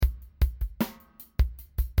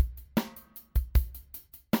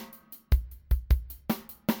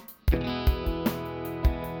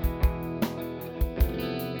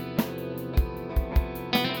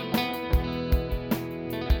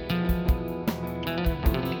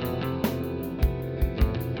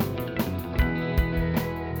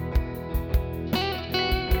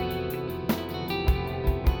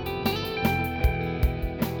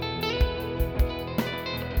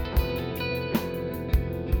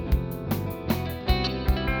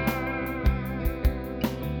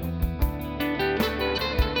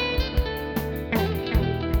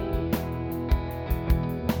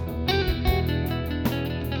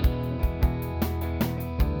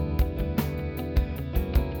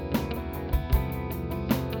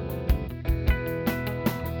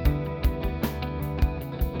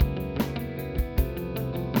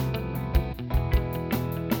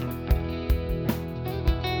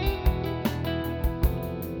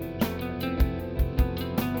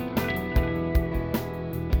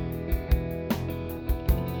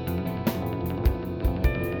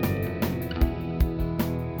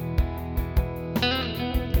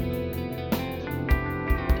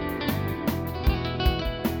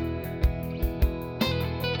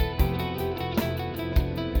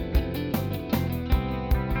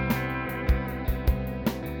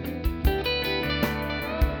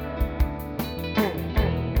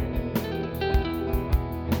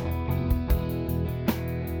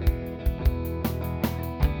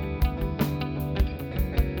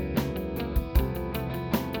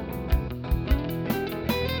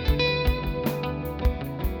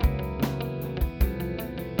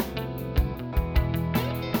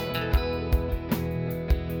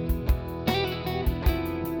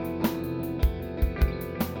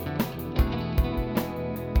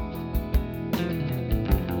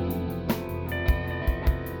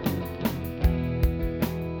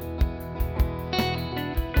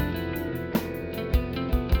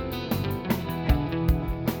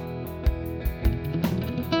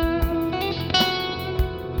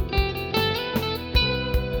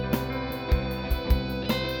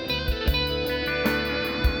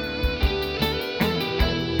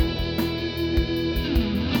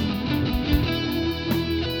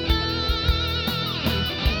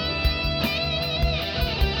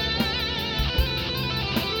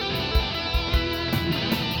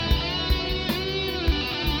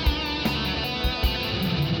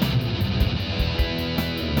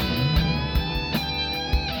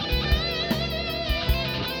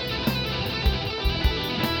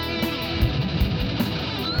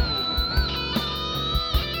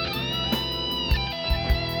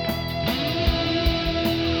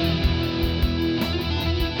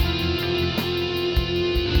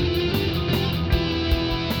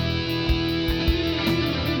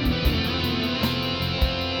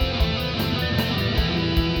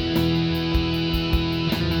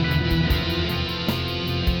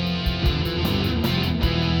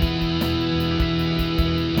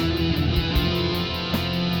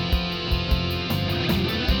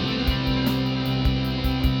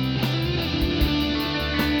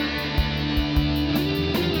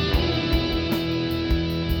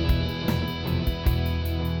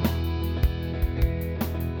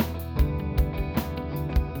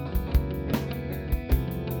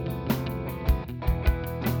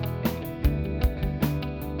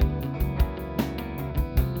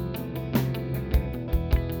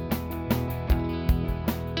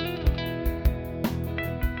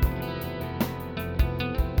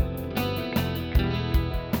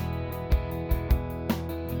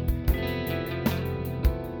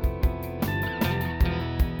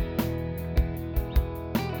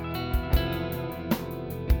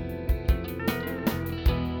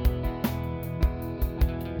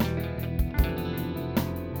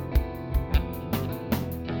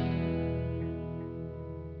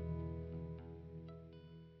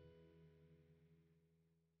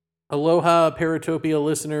Aloha, Paratopia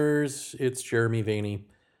listeners. It's Jeremy Vaney,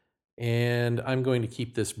 and I'm going to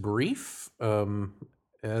keep this brief.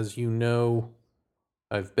 As you know,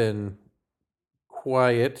 I've been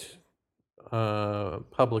quiet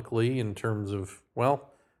publicly in terms of,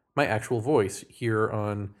 well, my actual voice here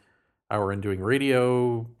on Our Undoing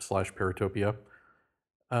Radio / Paratopia.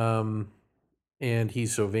 And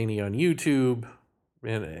he's so Vaney on YouTube.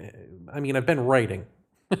 And I've been writing,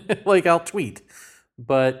 like I'll tweet,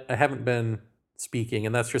 but I haven't been speaking.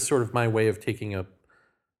 And that's just sort of my way of taking a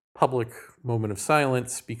public moment of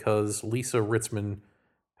silence because Lisa Ritzmann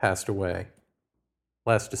passed away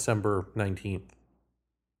last December 19th.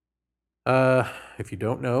 If you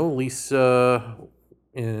don't know, Lisa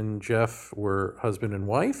and Jeff were husband and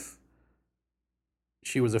wife.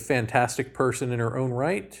 She was a fantastic person in her own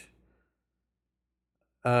right.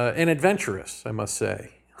 And adventurous, I must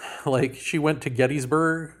say. Like, she went to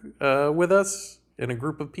Gettysburg with us and a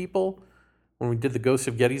group of people when we did the Ghosts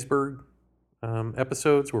of Gettysburg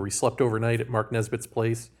episodes where we slept overnight at Mark Nesbitt's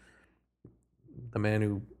place, the man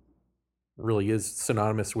who really is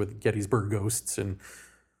synonymous with Gettysburg ghosts and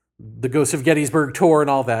the Ghosts of Gettysburg tour and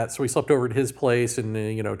all that. So we slept over at his place and,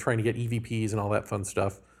 trying to get EVPs and all that fun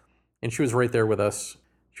stuff. And she was right there with us.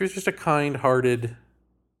 She was just a kind-hearted,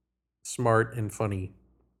 smart, and funny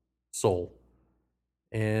soul.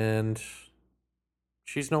 And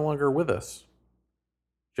she's no longer with us.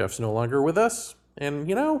 Jeff's no longer with us. And,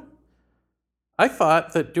 I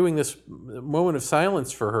thought that doing this moment of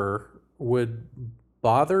silence for her would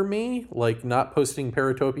bother me, like not posting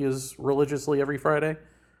Paratopias religiously every Friday.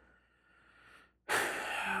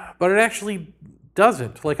 But it actually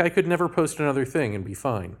doesn't. Like, I could never post another thing and be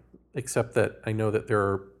fine. Except that I know that there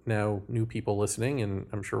are now new people listening, and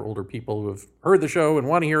I'm sure older people who have heard the show and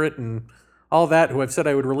want to hear it and all that, who I've said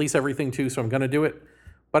I would release everything to, so I'm going to do it.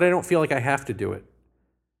 But I don't feel like I have to do it.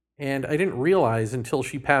 And I didn't realize until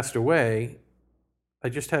she passed away, I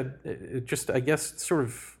guess, sort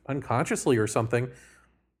of unconsciously or something,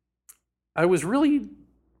 I was really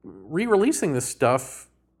re-releasing this stuff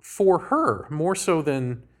for her, more so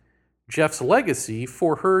than Jeff's legacy,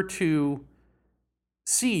 for her to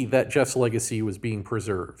see that Jeff's legacy was being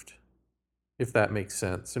preserved, if that makes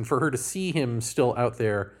sense. And for her to see him still out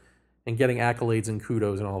there and getting accolades and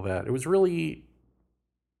kudos and all that. It was really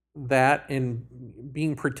that and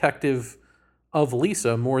being protective of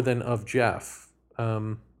Lisa more than of Jeff.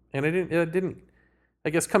 And I didn't, I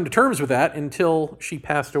guess, come to terms with that until she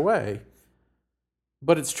passed away.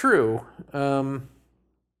 But it's true. So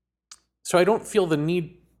I don't feel the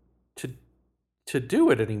need to do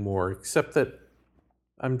it anymore, except that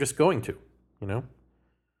I'm just going to,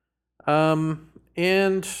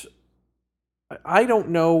 and I don't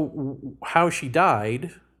know how she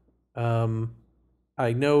died.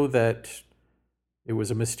 I know that it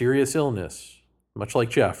was a mysterious illness, much like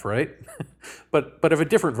Jeff, right? but of a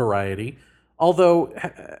different variety. Although,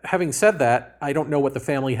 having said that, I don't know what the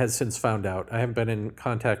family has since found out. I haven't been in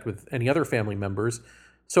contact with any other family members.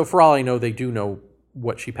 So for all I know, they do know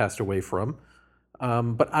what she passed away from.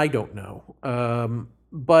 But I don't know.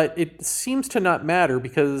 But it seems to not matter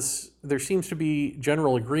because there seems to be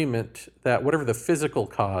general agreement that whatever the physical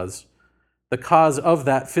cause, the cause of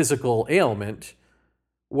that physical ailment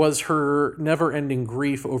was her never-ending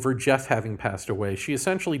grief over Jeff having passed away. She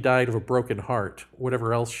essentially died of a broken heart,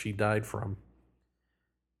 whatever else she died from.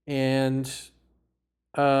 And,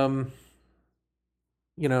 I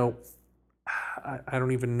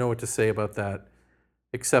don't even know what to say about that,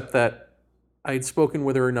 except that I'd spoken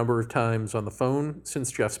with her a number of times on the phone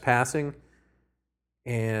since Jeff's passing,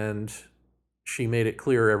 and she made it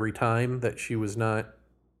clear every time that she was not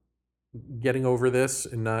getting over this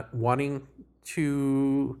and not wanting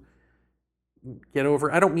to get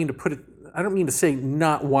over. I don't mean to say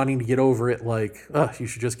not wanting to get over it like, oh, you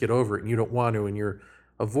should just get over it and you don't want to and you're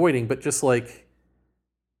avoiding, but just like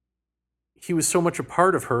he was so much a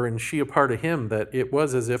part of her and she a part of him that it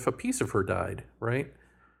was as if a piece of her died, right?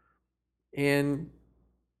 And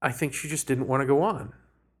I think she just didn't want to go on.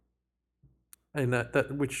 And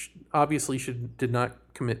that which obviously she did not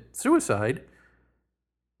commit suicide,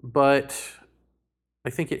 but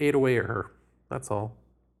I think it ate away at her. That's all.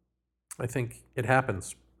 I think it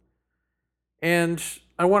happens. And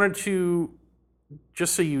I wanted to,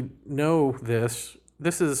 just so you know this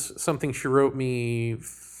is something she wrote me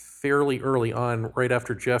fairly early on, right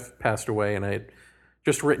after Jeff passed away, and I had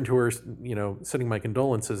just written to her, sending my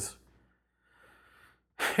condolences.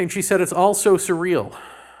 And she said, "It's all so surreal,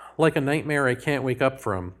 like a nightmare I can't wake up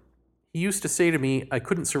from. He used to say to me, I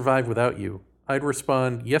couldn't survive without you. I'd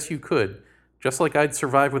respond, yes, you could, just like I'd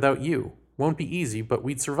survive without you. Won't be easy, but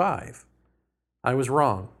we'd survive. I was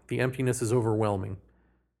wrong. The emptiness is overwhelming.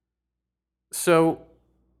 So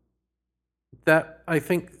I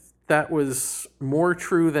think that was more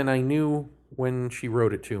true than I knew when she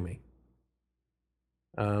wrote it to me.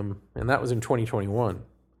 And that was in 2021.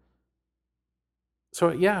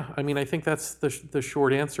 So yeah, I mean, I think that's the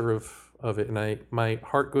short answer of it. And my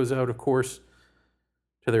heart goes out, of course,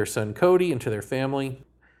 to their son Cody and to their family.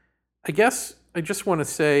 I guess I just want to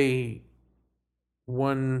say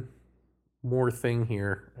one more thing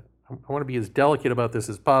here. I want to be as delicate about this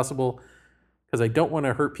as possible because I don't want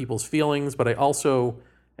to hurt people's feelings, but I also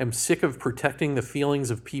am sick of protecting the feelings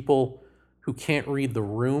of people who can't read the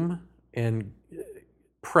room and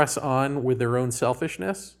press on with their own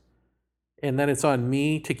selfishness. And then it's on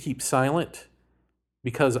me to keep silent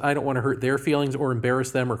because I don't want to hurt their feelings or embarrass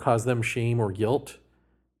them or cause them shame or guilt,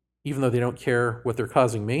 even though they don't care what they're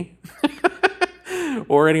causing me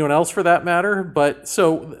or anyone else for that matter. But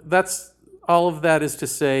so that's all of that is to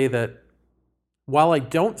say that while I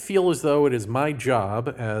don't feel as though it is my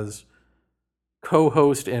job as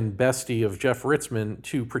co-host and bestie of Jeff Ritzmann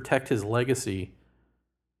to protect his legacy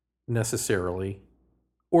necessarily,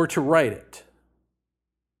 or to write it,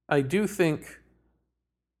 I do think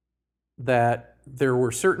that there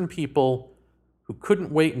were certain people who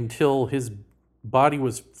couldn't wait until his body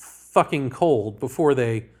was fucking cold before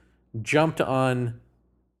they jumped on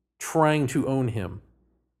trying to own him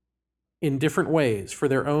in different ways for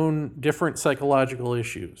their own different psychological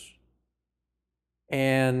issues.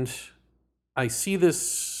 And I see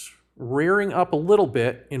this rearing up a little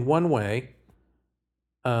bit in one way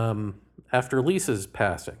after Lisa's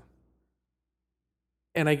passing.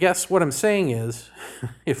 And I guess what I'm saying is,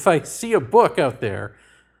 if I see a book out there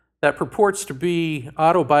that purports to be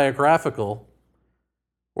autobiographical,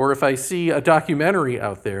 or if I see a documentary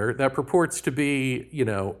out there that purports to be,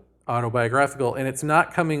 autobiographical, and it's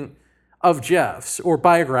not coming of Jeff's, or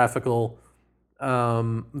biographical,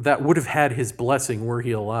 that would have had his blessing were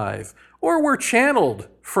he alive, or were channeled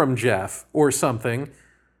from Jeff, or something,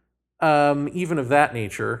 even of that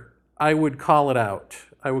nature, I would call it out.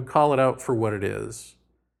 I would call it out for what it is.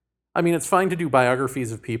 I mean, it's fine to do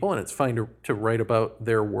biographies of people, and it's fine to write about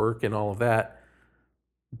their work and all of that.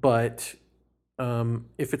 But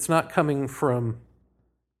if it's not coming from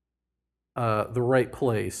the right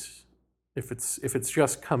place, if it's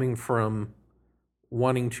just coming from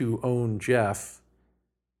wanting to own Jeff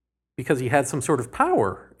because he had some sort of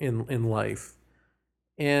power in life,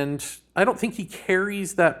 and I don't think he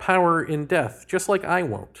carries that power in death, just like I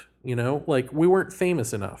won't. Like we weren't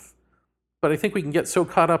famous enough. But I think we can get so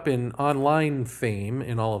caught up in online fame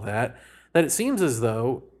and all of that it seems as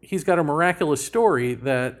though he's got a miraculous story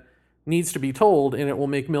that needs to be told and it will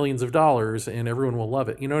make millions of dollars and everyone will love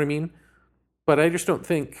it. You know what I mean? But I just don't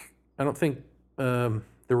think the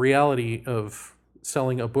reality of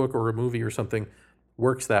selling a book or a movie or something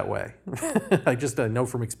works that way. I just know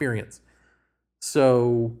from experience.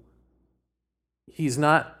 So he's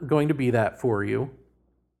not going to be that for you.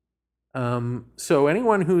 So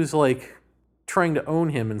anyone who's like trying to own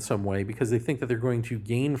him in some way because they think that they're going to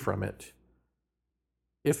gain from it,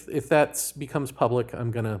 if that becomes public,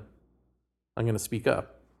 I'm gonna speak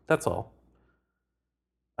up. That's all.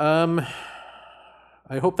 I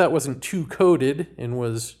hope that wasn't too coded and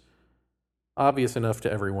was obvious enough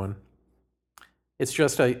to everyone. It's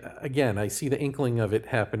just I see the inkling of it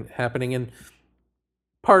happening, and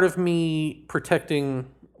part of me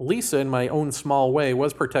protecting Lisa in my own small way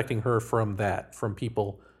was protecting her from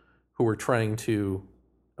people who were trying to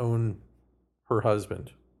own her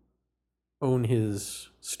husband, own his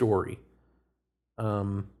story,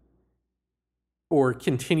 or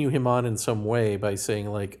continue him on in some way by saying,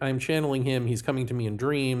 like, I'm channeling him, he's coming to me in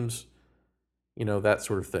dreams, that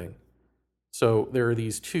sort of thing. So there are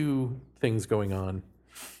these two things going on,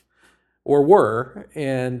 or were,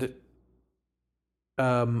 and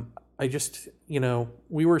I just,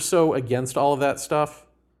 we were so against all of that stuff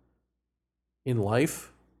in life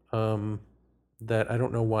that I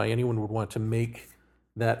don't know why anyone would want to make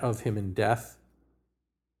that of him in death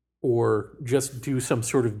or just do some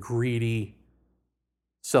sort of greedy,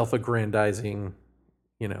 self-aggrandizing,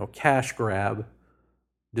 cash grab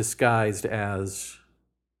disguised as,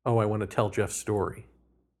 oh, I want to tell Jeff's story.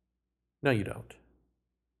 No, you don't.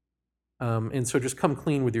 And so just come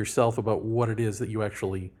clean with yourself about what it is that you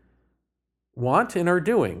actually want and are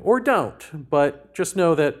doing, or don't. But just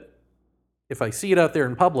know that if I see it out there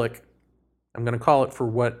in public, I'm going to call it for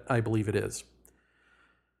what I believe it is.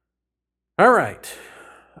 All right.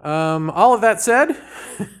 All of that said,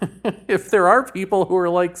 if there are people who are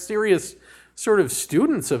like serious sort of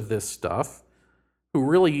students of this stuff, who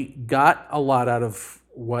really got a lot out of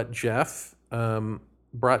what Jeff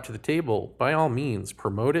brought to the table, by all means,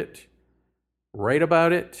 promote it, write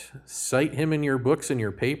about it, cite him in your books and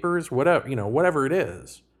your papers, whatever it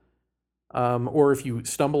is. Or if you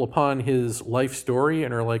stumble upon his life story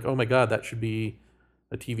and are like, oh my God, that should be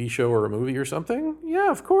a TV show or a movie or something,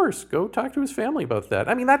 yeah, of course, go talk to his family about that.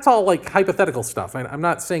 I mean, that's all like hypothetical stuff. I'm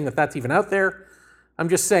not saying that that's even out there. I'm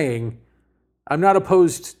just saying I'm not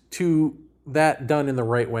opposed to that done in the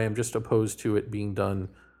right way. I'm just opposed to it being done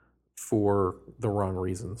for the wrong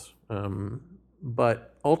reasons.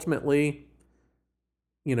 But ultimately,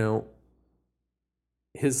 you know,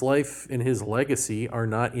 his life and his legacy are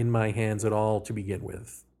not in my hands at all to begin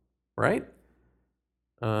with, right?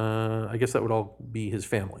 I guess that would all be his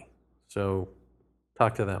family. So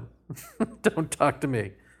talk to them. Don't talk to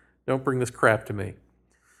me. Don't bring this crap to me.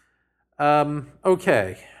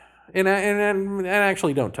 Okay. And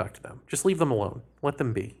actually don't talk to them. Just leave them alone. Let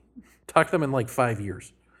them be. Talk to them in like 5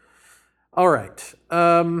 years. All right.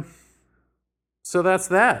 So that's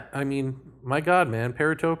that. I mean, my God, man,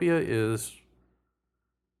 Paratopia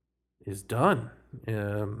is done.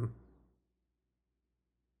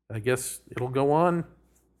 I guess it'll go on.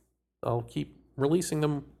 I'll keep releasing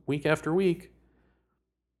them week after week.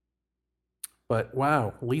 But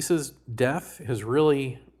wow, Lisa's death has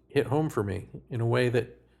really hit home for me in a way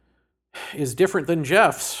that is different than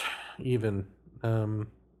Jeff's, even.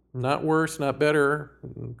 Not worse, not better.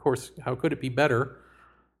 Of course, how could it be better?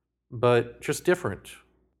 But just different.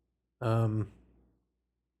 What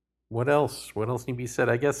else? What else need to be said?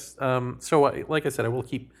 I guess, like I said, I will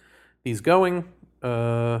keep these going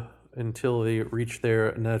until they reach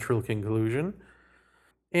their natural conclusion.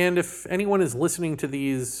 And if anyone is listening to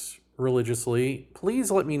these religiously, please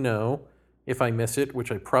let me know if I miss it,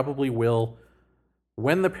 which I probably will,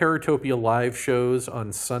 when the Paratopia live shows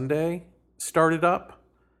on Sunday started up,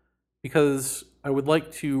 because I would like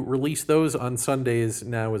to release those on Sundays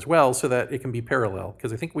now as well so that it can be parallel,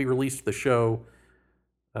 because I think we released the show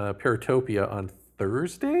Paratopia on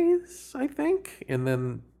Thursdays, I think, and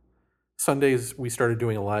then Sundays we started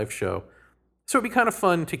doing a live show. So it'd be kind of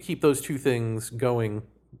fun to keep those two things going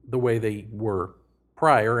the way they were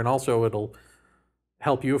prior, and also it'll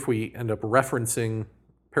help you if we end up referencing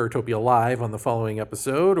Paratopia Live on the following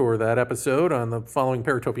episode, or that episode on the following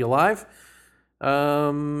Paratopia Live.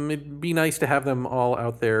 It'd be nice to have them all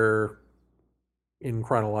out there in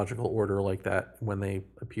chronological order like that when they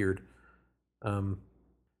appeared.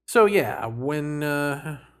 So yeah,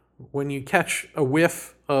 when you catch a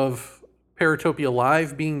whiff of Paratopia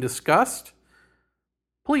Live being discussed,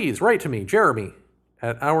 please write to me, Jeremy,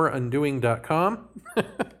 at ourundoing.com,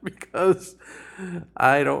 because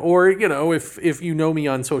I don't, or, if you know me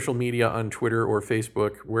on social media, on Twitter or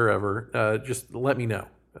Facebook, wherever, just let me know,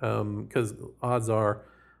 because odds are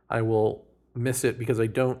I will miss it because I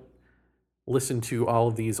don't listen to all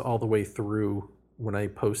of these all the way through when I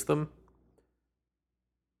post them.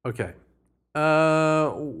 Okay.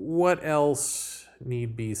 What else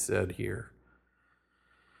need be said here?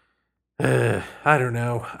 I don't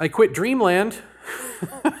know. I quit Dreamland.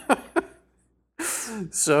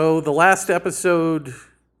 So the last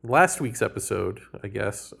week's episode, I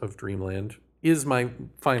guess, of Dreamland is my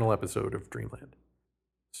final episode of Dreamland.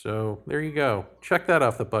 So there you go. Check that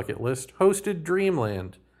off the bucket list. Hosted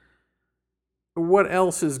Dreamland. What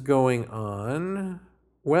else is going on?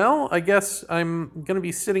 Well, I guess I'm going to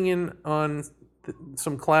be sitting in on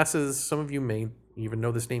some classes. Some of you may even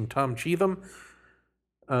know this name, Tom Cheatham.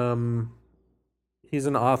 He's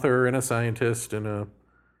an author and a scientist and a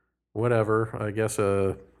whatever, I guess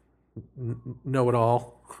a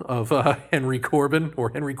know-it-all of Henry Corbin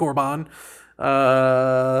or Henry Corbin.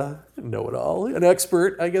 Know-it-all, an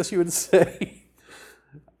expert, I guess you would say.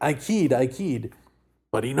 I keyed.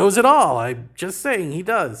 But he knows it all. I'm just saying he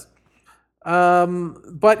does.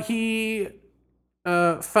 But he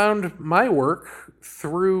found my work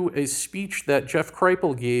through a speech that Jeff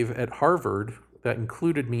Kripal gave at Harvard that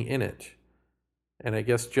included me in it. And I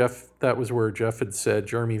guess that was where Jeff had said,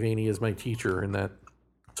 Jeremy Vaeni is my teacher, and that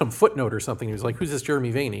some footnote or something. He was like, who's this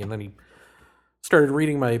Jeremy Vaeni? And then he started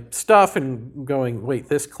reading my stuff and going, wait,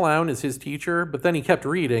 this clown is his teacher? But then he kept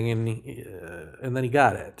reading, and then he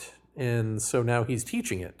got it. And so now he's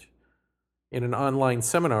teaching it in an online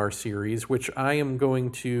seminar series, which I am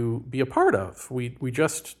going to be a part of. We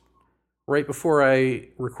just, right before I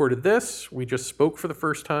recorded this, we just spoke for the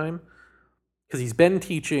first time, because he's been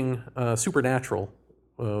teaching Supernatural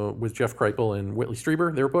with Jeff Kripal and Whitley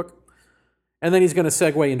Strieber, their book. And then he's going to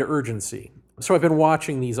segue into Urgency. So I've been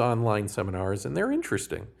watching these online seminars, and they're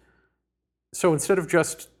interesting. So instead of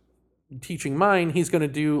just teaching mine, he's going to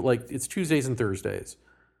do, it's Tuesdays and Thursdays.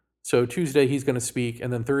 So Tuesday he's going to speak,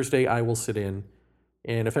 and then Thursday I will sit in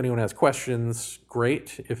And if anyone has questions,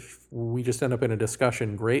 great. If we just end up in a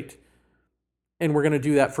discussion, great. And we're going to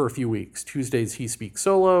do that for a few weeks. Tuesdays, he speaks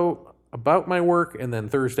solo about my work, and then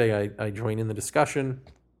Thursday, I join in the discussion.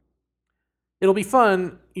 It'll be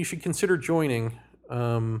fun. You should consider joining.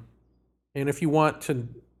 And if you want to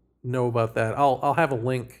know about that, I'll have a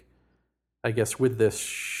link, I guess, with this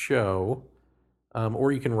show.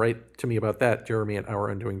 Or you can write to me about that,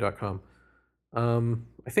 jeremy@ourundoing.com.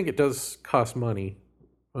 I think it does cost money,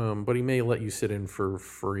 but he may let you sit in for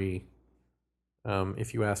free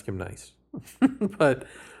if you ask him nice. but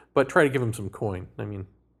try to give him some coin. I mean,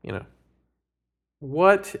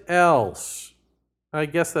 What else? I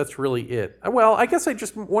guess that's really it. Well, I guess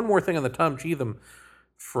one more thing on the Tom Cheatham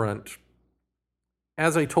front.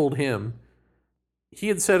 As I told him, he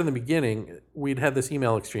had said in the beginning, we'd had this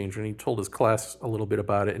email exchange, and he told his class a little bit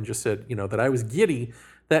about it and just said, that I was giddy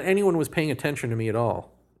that anyone was paying attention to me at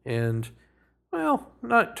all. And, well,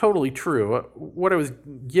 not totally true. What I was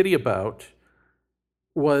giddy about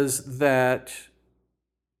was that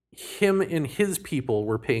him and his people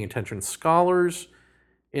were paying attention. Scholars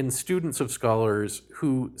and students of scholars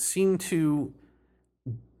who seem to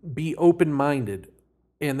be open-minded,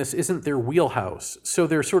 and this isn't their wheelhouse. So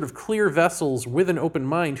they're sort of clear vessels with an open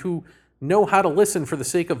mind who know how to listen for the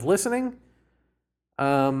sake of listening,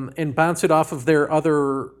 and bounce it off of their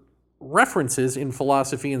other references in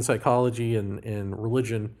philosophy and psychology and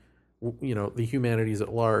religion, the humanities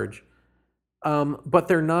at large. But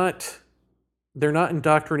they're not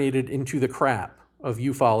indoctrinated into the crap of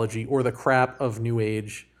ufology or the crap of New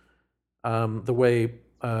Age, the way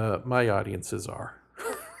my audiences are.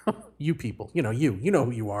 You people, you know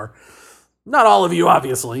who you are. Not all of you,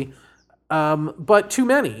 obviously, but too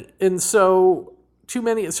many. And so too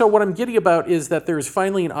many. So what I'm giddy about is that there's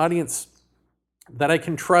finally an audience that I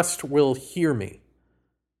can trust will hear me.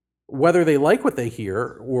 Whether they like what they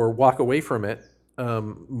hear or walk away from it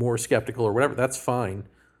more skeptical or whatever, that's fine.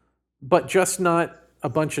 But just not a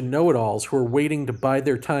bunch of know-it-alls who are waiting to bide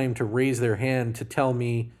their time to raise their hand to tell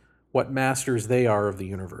me what masters they are of the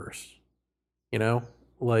universe.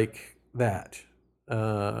 Like that.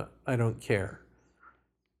 I don't care.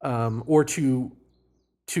 Or to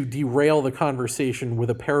derail the conversation with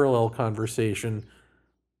a parallel conversation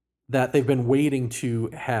that they've been waiting to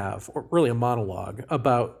have, or really a monologue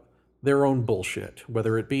about their own bullshit,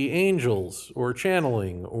 whether it be angels or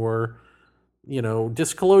channeling or,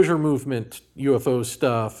 disclosure movement UFO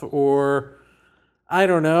stuff, or, I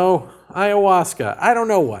don't know, ayahuasca. I don't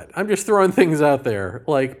know what. I'm just throwing things out there.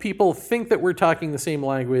 Like, people think that we're talking the same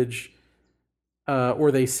language,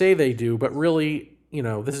 or they say they do, but really,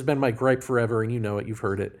 this has been my gripe forever, and you've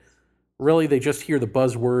heard it. Really, they just hear the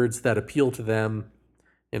buzzwords that appeal to them,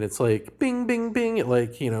 and it's like, bing, bing, bing.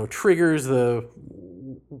 It triggers the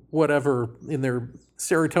whatever in their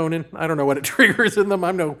serotonin. I don't know what it triggers in them.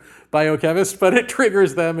 I'm no biochemist, but it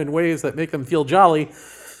triggers them in ways that make them feel jolly.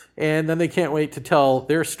 And then they can't wait to tell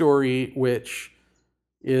their story, which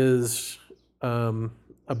is a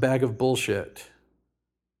bag of bullshit.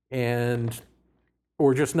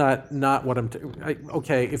 Or just not what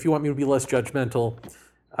okay, if you want me to be less judgmental,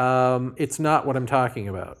 it's not what I'm talking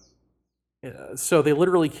about. So they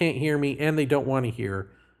literally can't hear me, and they don't want to hear.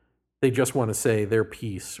 They just want to say their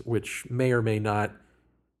piece, which may or may not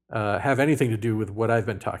have anything to do with what I've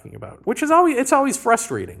been talking about, which is always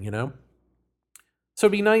frustrating, So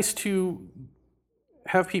it'd be nice to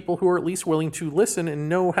have people who are at least willing to listen and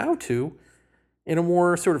know how to, in a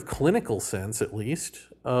more sort of clinical sense, at least,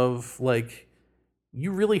 of like,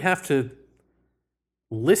 you really have to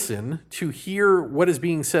listen to hear what is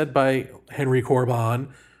being said by Henry Corbin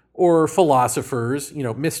or philosophers,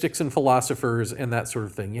 mystics and philosophers and that sort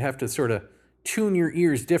of thing. You have to sort of tune your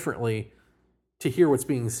ears differently to hear what's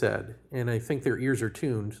being said. And I think their ears are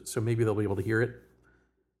tuned, so maybe they'll be able to hear it,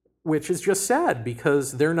 which is just sad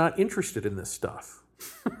because they're not interested in this stuff.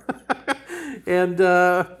 And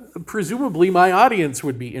presumably my audience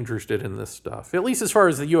would be interested in this stuff, at least as far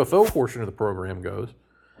as the UFO portion of the program goes.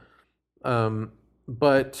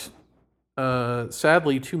 But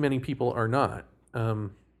sadly, too many people are not.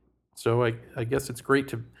 So I guess it's great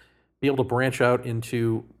to be able to branch out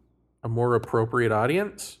into a more appropriate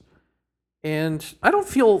audience. And I don't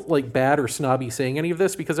feel like bad or snobby saying any of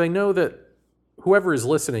this because I know that whoever is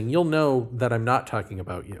listening, you'll know that I'm not talking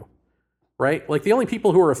about you, right? Like, the only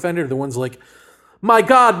people who are offended are the ones like, my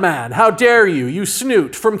God, man, how dare you, you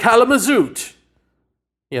snoot from Kalamazoo.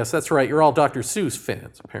 Yes, that's right. You're all Dr. Seuss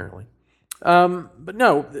fans, apparently.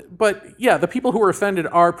 But yeah, the people who are offended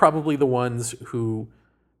are probably the ones who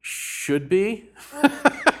should be,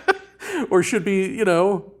 or should be,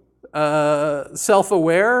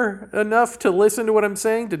 self-aware enough to listen to what I'm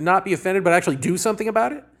saying, to not be offended, but actually do something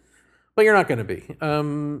about it. But you're not going to be.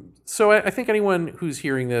 So I think anyone who's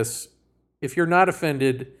hearing this, if you're not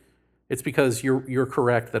offended, it's because you're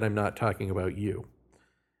correct that I'm not talking about you.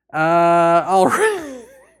 All right.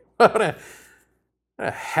 What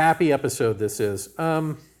a happy episode this is.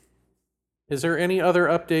 Is there any other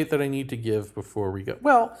update that I need to give before we go?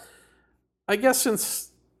 Well, I guess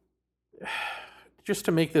just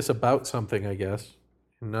to make this about something, I guess,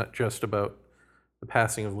 and not just about the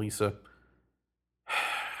passing of Lisa.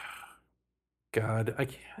 God, I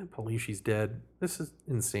can't believe she's dead. This is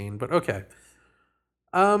insane, but okay.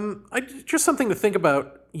 Just something to think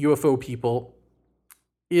about, UFO people,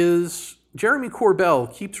 is Jeremy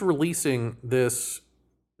Corbell keeps releasing this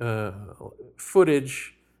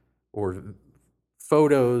footage or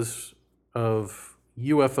photos of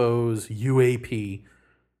UFOs, UAP,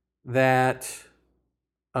 that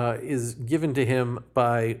is given to him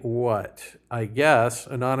by what? I guess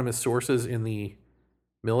anonymous sources in the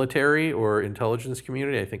military or intelligence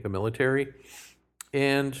community. I think the military.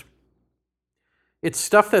 And it's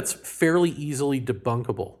stuff that's fairly easily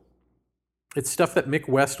debunkable. It's stuff that Mick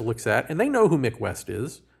West looks at, and they know who Mick West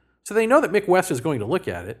is. So they know that Mick West is going to look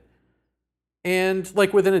at it. And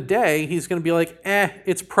like within a day, he's going to be like,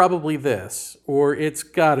 it's probably this, or it's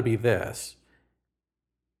got to be this.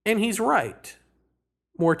 And he's right.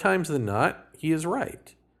 More times than not, he is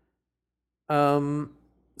right.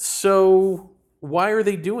 So why are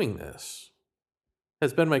they doing this?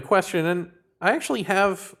 Has been my question. And I actually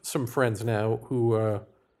have some friends now who,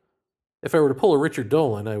 if I were to pull a Richard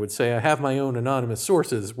Dolan, I would say I have my own anonymous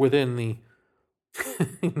sources within the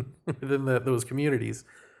those communities.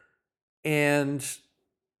 And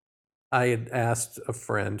I had asked a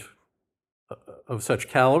friend of such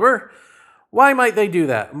caliber, why might they do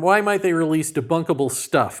that? Why might they release debunkable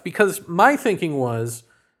stuff? Because my thinking was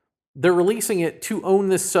they're releasing it to own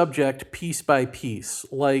this subject piece by piece.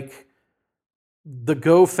 Like the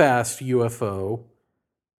Go Fast UFO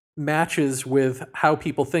matches with how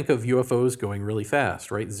people think of UFOs going really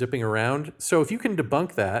fast, right? Zipping around. So if you can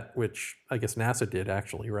debunk that, which I guess NASA did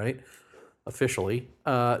actually, right? Officially,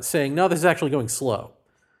 saying, no, this is actually going slow,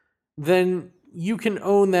 then you can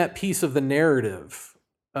own that piece of the narrative.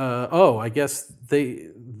 I guess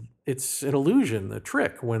it's an illusion, a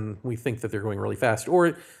trick when we think that they're going really fast.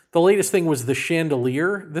 Or the latest thing was the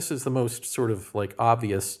chandelier. This is the most sort of like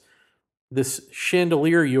obvious. This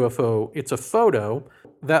chandelier UFO, it's a photo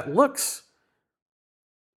that looks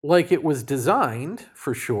like it was designed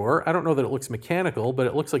for sure. I don't know that it looks mechanical, but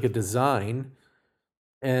it looks like a design.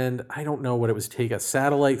 And I don't know what it was, take a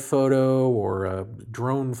satellite photo or a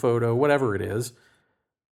drone photo, whatever it is.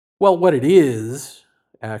 Well, what it is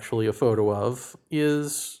actually a photo of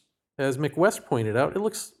is, as Mick West pointed out, it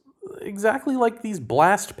looks exactly like these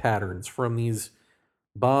blast patterns from these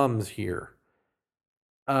bombs here.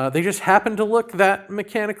 They just happen to look that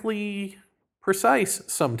mechanically precise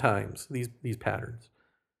sometimes, these patterns.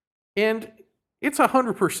 And it's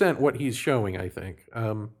 100% what he's showing, I think.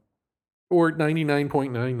 Or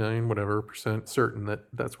 99.99 whatever percent certain that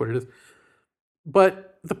that's what it is.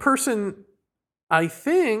 But the person, I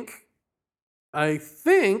think I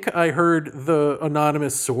heard the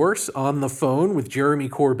anonymous source on the phone with Jeremy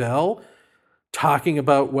Corbell talking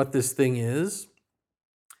about what this thing is.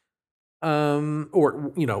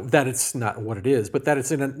 Or, that it's not what it is, but that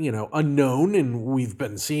it's unknown, and we've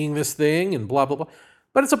been seeing this thing and blah, blah, blah.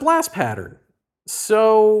 But it's a blast pattern.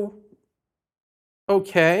 So,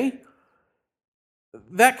 okay.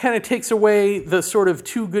 That kind of takes away the sort of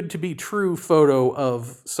too good to be true photo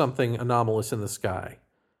of something anomalous in the sky.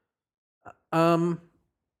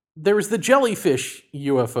 There was the jellyfish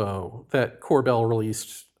UFO that Corbell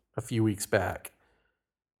released a few weeks back.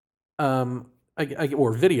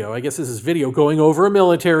 Or video. I guess this is video going over a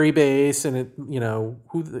military base, and it,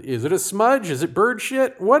 is it a smudge? Is it bird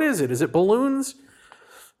shit? What is it? Is it balloons?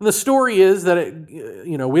 And the story is that it,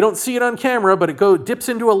 we don't see it on camera, but it dips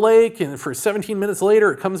into a lake, and for 17 minutes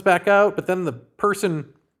later, it comes back out. But then the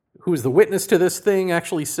person who was the witness to this thing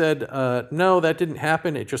actually said, no, that didn't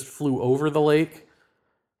happen. It just flew over the lake.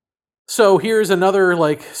 So here's another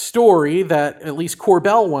story that at least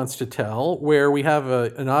Corbell wants to tell, where we have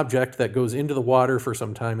an object that goes into the water for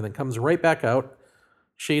some time and then comes right back out.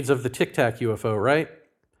 Shades of the Tic Tac UFO, right?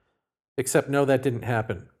 Except no, that didn't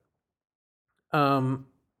happen.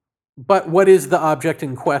 But what is the object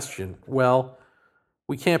in question? Well,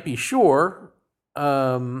 we can't be sure,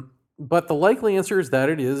 but the likely answer is that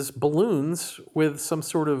it is balloons with some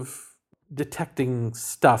sort of detecting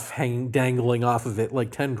stuff dangling off of it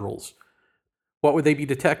like tendrils. What would they be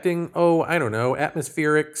detecting? Oh, I don't know,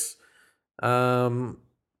 atmospherics,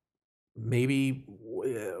 Maybe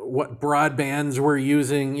what broadbands we're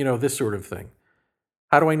using, this sort of thing.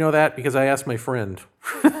 How do I know that? Because I asked my friend,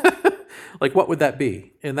 like, what would that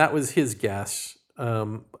be? And that was his guess.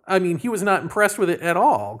 I mean, he was not impressed with it at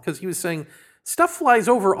all because he was saying stuff flies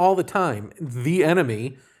over all the time. The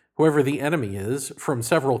enemy, whoever the enemy is from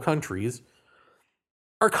several countries,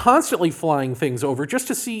 are constantly flying things over just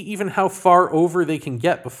to see even how far over they can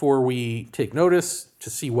get before we take notice, to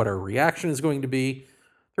see what our reaction is going to be.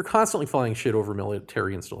 They're constantly flying shit over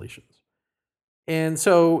military installations. And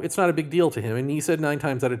so it's not a big deal to him. And he said 9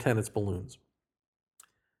 times out of 10, it's balloons.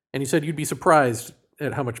 And he said you'd be surprised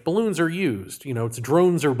at how much balloons are used. It's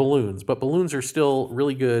drones or balloons, but balloons are still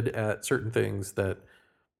really good at certain things that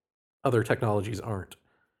other technologies aren't.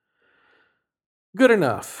 Good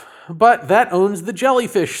enough. But that owns the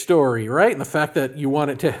jellyfish story, right? And the fact that you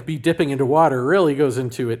want it to be dipping into water really goes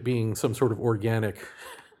into it being some sort of organic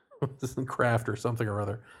craft or something or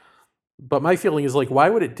other. But my feeling is, like, why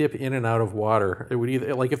would it dip in and out of water? It would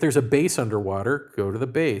either, like, if there's a base underwater, go to the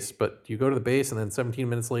base. But you go to the base and then 17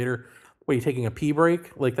 minutes later, what, are you taking a pee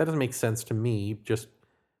break? Like, that doesn't make sense to me, just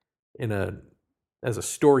as a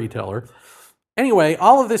storyteller. Anyway,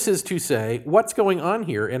 all of this is to say, what's going on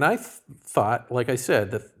here? And I thought, like I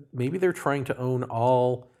said, that maybe they're trying to own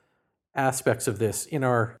all aspects of this in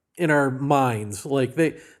our minds. Like,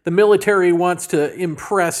 the military wants to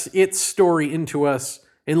impress its story into us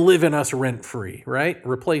and live in us rent-free, right?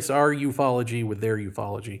 Replace our ufology with their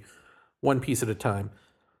ufology, one piece at a time.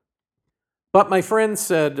 But my friend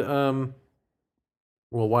said, well,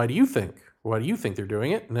 why do you think? Why do you think they're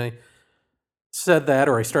doing it? And I said that,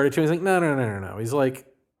 or I started to. He's like, no. He's like,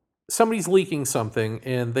 somebody's leaking something,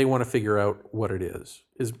 and they want to figure out what it is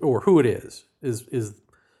or who it is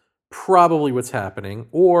probably what's happening,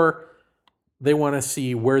 or they want to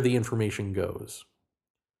see where the information goes.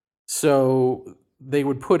 So they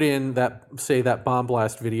would put in that bomb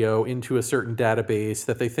blast video into a certain database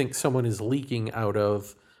that they think someone is leaking out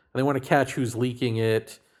of, and they want to catch who's leaking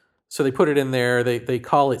it. So they put it in there. They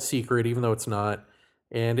call it secret, even though it's not.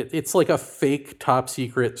 And it's like a fake top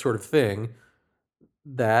secret sort of thing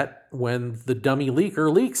that when the dummy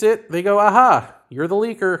leaker leaks it, they go, aha, you're the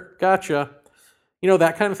leaker. Gotcha.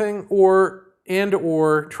 That kind of thing. Or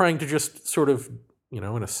trying to just sort of, in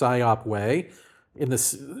a psyop way, in the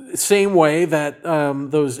same way that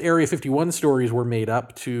those Area 51 stories were made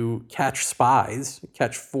up to catch spies,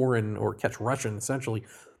 catch foreign or catch Russian, essentially,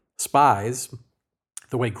 spies,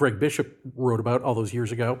 the way Greg Bishop wrote about all those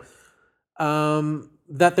years ago,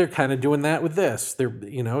 that they're kind of doing that with this.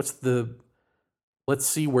 It's let's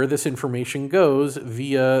see where this information goes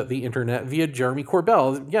via the internet, via Jeremy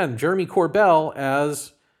Corbell. Again, Jeremy Corbell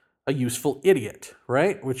as a useful idiot,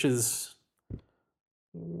 right? Which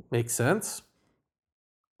makes sense.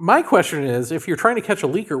 My question is, if you're trying to catch a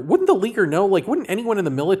leaker, wouldn't the leaker know? Like, wouldn't anyone in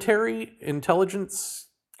the military intelligence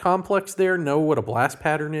complex there know what a blast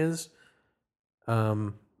pattern is?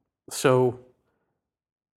 But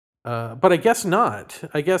I guess not.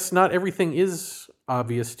 I guess not everything is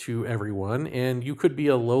obvious to everyone, and you could be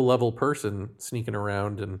a low-level person sneaking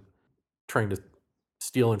around and trying to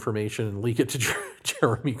steal information and leak it to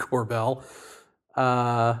Jeremy Corbell.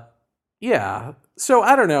 Yeah. So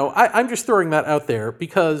I don't know. I'm just throwing that out there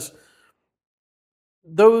because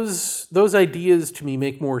those ideas to me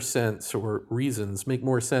make more sense, or reasons make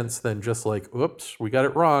more sense than just like, oops, we got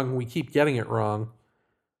it wrong. We keep getting it wrong.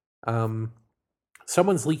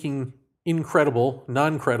 Someone's leaking incredible,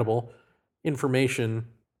 non-credible information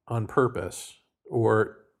on purpose,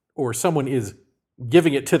 or someone is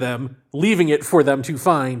giving it to them, leaving it for them to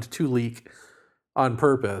find, to leak on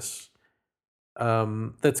purpose.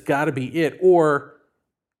 That's got to be it. Or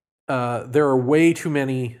there are way too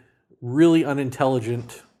many really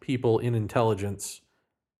unintelligent people in intelligence,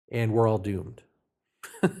 and we're all doomed.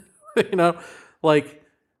 Like,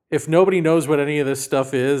 if nobody knows what any of this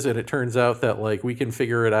stuff is, and it turns out that, like, we can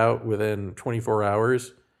figure it out within 24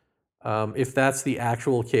 hours, if that's the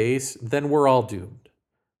actual case, then we're all doomed.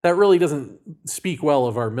 That really doesn't speak well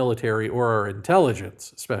of our military or our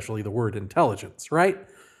intelligence, especially the word intelligence, right?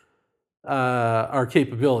 Our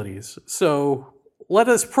capabilities. So let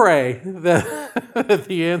us pray that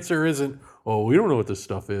the answer isn't, oh, we don't know what this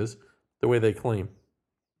stuff is, the way they claim.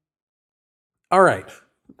 All right,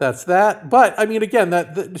 that's that. But I mean, again,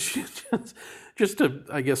 just to,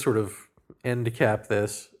 I guess, sort of end cap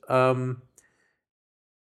this. I'm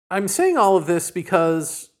saying all of this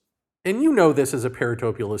because, and you know this as a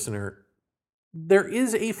Paratopia listener, there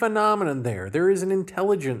is a phenomenon there. There is an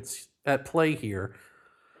intelligence at play here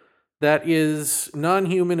that is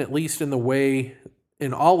non-human, at least in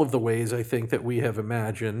all of the ways I think that we have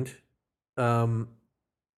imagined.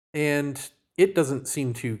 And it doesn't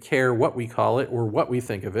seem to care what we call it or what we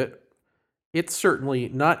think of it. It's certainly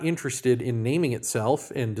not interested in naming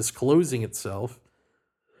itself and disclosing itself.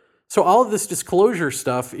 So all of this disclosure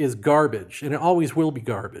stuff is garbage, and it always will be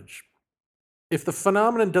garbage. If the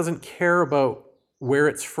phenomenon doesn't care about where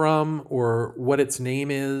it's from or what its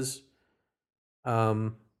name is,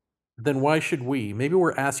 then why should we? Maybe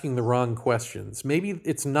we're asking the wrong questions. Maybe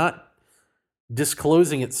it's not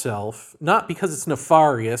disclosing itself, not because it's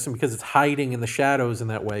nefarious and because it's hiding in the shadows in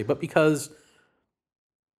that way, but because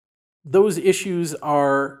those issues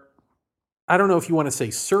are, I don't know if you want to say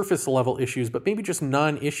surface level issues, but maybe just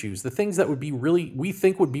non-issues. The things that would be really, we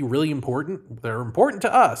think would be really important, they're important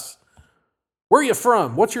to us. Where are you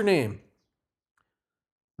from? What's your name?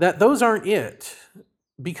 That those aren't it.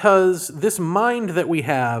 Because this mind that we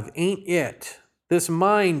have ain't it. This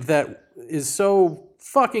mind that is so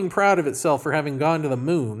fucking proud of itself for having gone to the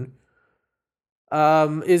moon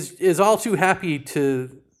is all too happy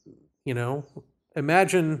to,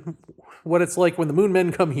 imagine what it's like when the moon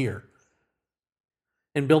men come here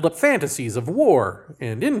and build up fantasies of war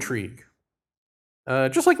and intrigue.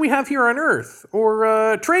 Just like we have here on Earth,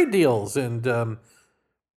 or trade deals and,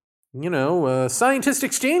 scientist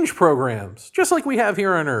exchange programs, just like we have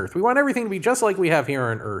here on Earth. We want everything to be just like we have here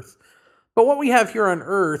on Earth. But what we have here on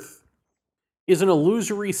Earth is an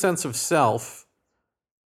illusory sense of self,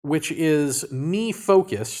 which is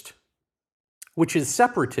me-focused, which is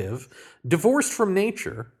separative, divorced from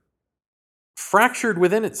nature, fractured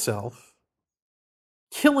within itself,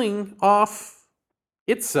 killing off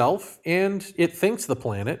itself, and it thinks the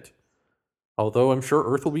planet, although I'm sure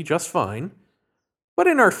Earth will be just fine. But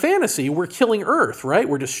in our fantasy, we're killing Earth, right?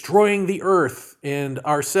 We're destroying the Earth and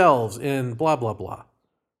ourselves and blah, blah, blah.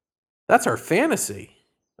 That's our fantasy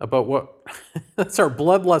about what, that's our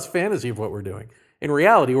bloodlust fantasy of what we're doing. In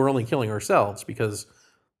reality, we're only killing ourselves because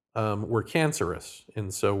we're cancerous.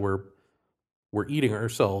 And so we're eating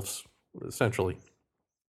ourselves, essentially.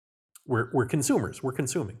 We're consumers. We're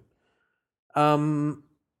consuming. So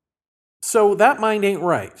that mind ain't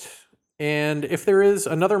right. And if there is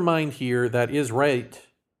another mind here that is right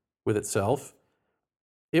with itself,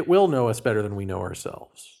 it will know us better than we know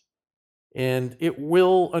ourselves. And it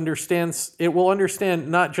will understand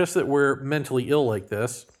not just that we're mentally ill like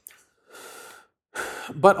this,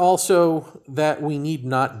 but also that we need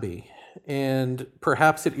not be. And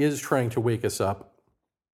perhaps it is trying to wake us up,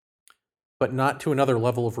 but not to another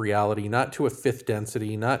level of reality, not to a fifth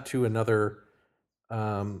density, not to another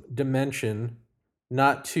dimension,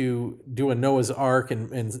 not to do a Noah's Ark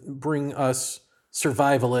and bring us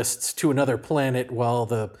survivalists to another planet while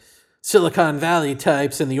the Silicon Valley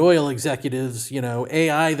types and the oil executives,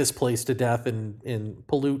 AI this place to death and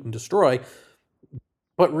pollute and destroy.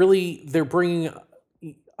 But really, they're bringing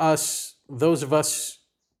us, those of us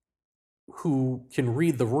who can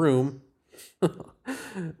read the room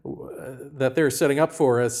that they're setting up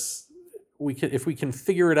for us, if we can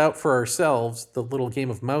figure it out for ourselves, the little game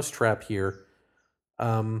of mousetrap here,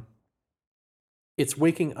 it's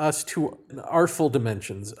waking us to our full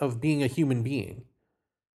dimensions of being a human being,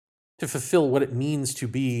 to fulfill what it means to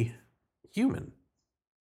be human.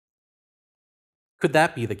 Could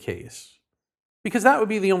that be the case? Because that would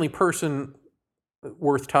be the only person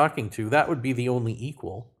worth talking to. That would be the only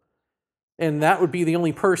equal. And that would be the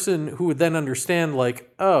only person who would then understand,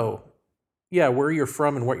 like, oh, yeah, where you're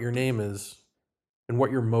from and what your name is and what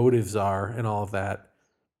your motives are and all of that.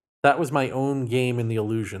 That was my own game in the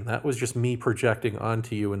illusion. That was just me projecting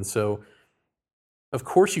onto you. And so, of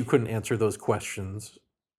course, you couldn't answer those questions.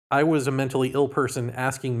 I was a mentally ill person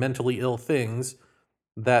asking mentally ill things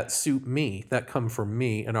that suit me, that come from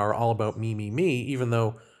me, and are all about me, me, me, even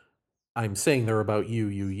though I'm saying they're about you,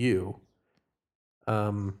 you, you.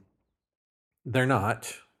 They're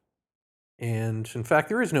not. And in fact,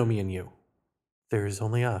 there is no me and you. There is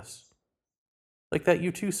only us. Like that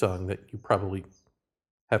U2 song that you probably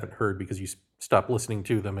haven't heard because you stopped listening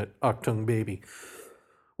to them at Octung Baby.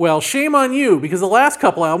 Well, shame on you, because the last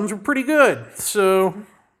couple albums were pretty good. So,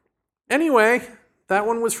 anyway, that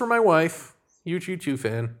one was for my wife, huge U2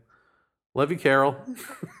 fan. Love you, Carol.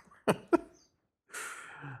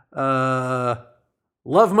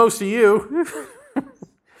 Love most of you.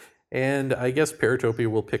 And I guess Paratopia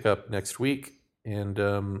will pick up next week. And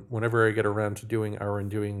whenever I get around to doing our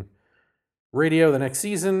Undoing Radio the next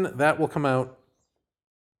season, that will come out.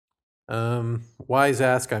 Wise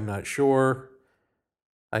Ask, I'm not sure.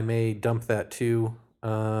 I may dump that too.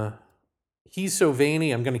 He's So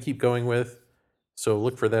Veiny, I'm going to keep going with. So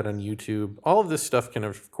look for that on YouTube. All of this stuff can,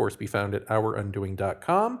 of course, be found at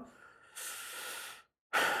ourundoing.com.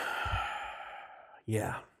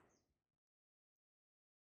 Yeah.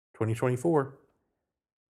 2024.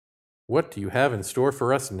 What do you have in store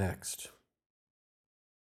for us next?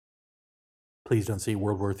 Please don't say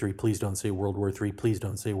World War III. Please don't say World War III. Please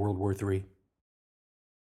don't say World War III.